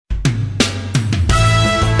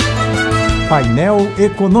Painel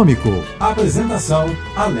Econômico. Apresentação: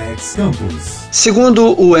 Alex Campos.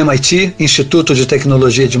 Segundo o MIT, Instituto de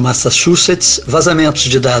Tecnologia de Massachusetts, vazamentos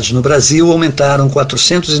de dados no Brasil aumentaram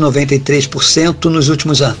 493% nos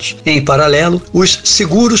últimos anos. Em paralelo, os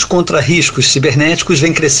seguros contra riscos cibernéticos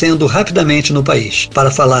vêm crescendo rapidamente no país.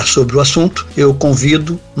 Para falar sobre o assunto, eu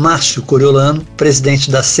convido Marcio Coriolano,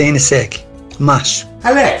 presidente da CNseg. Márcio.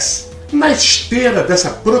 Alex, na esteira dessa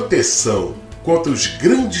proteção contra os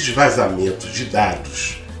grandes vazamentos de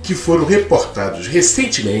dados que foram reportados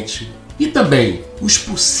recentemente e também os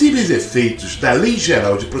possíveis efeitos da Lei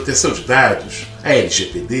Geral de Proteção de Dados, a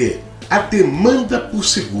LGPD, a demanda por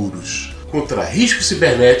seguros contra riscos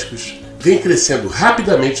cibernéticos vem crescendo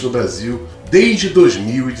rapidamente no Brasil desde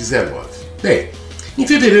 2019. Bem, em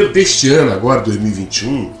fevereiro deste ano, agora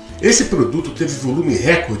 2021, esse produto teve volume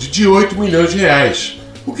recorde de 8 milhões de reais,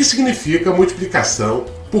 o que significa a multiplicação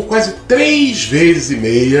por quase 3,5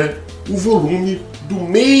 vezes o volume do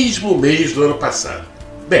mesmo mês do ano passado.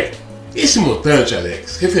 Bem, esse montante,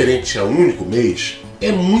 Alex, referente a um único mês,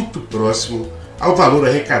 é muito próximo ao valor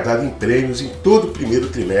arrecadado em prêmios em todo o primeiro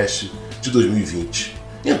trimestre de 2020.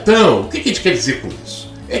 Então, o que a gente quer dizer com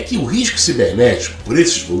isso? É que o risco cibernético, por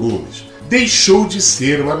esses volumes, deixou de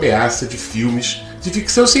ser uma ameaça de filmes de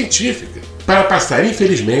ficção científica para passar,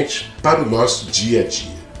 infelizmente, para o nosso dia a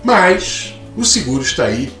dia. Mas o seguro está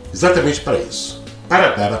aí exatamente para isso, para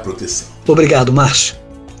dar a proteção. Obrigado, Márcio.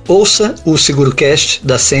 Ouça o SeguroCast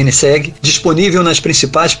da CNseg, disponível nas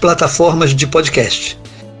principais plataformas de podcast.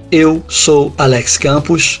 Eu sou Alex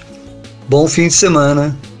Campos. Bom fim de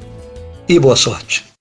semana e boa sorte.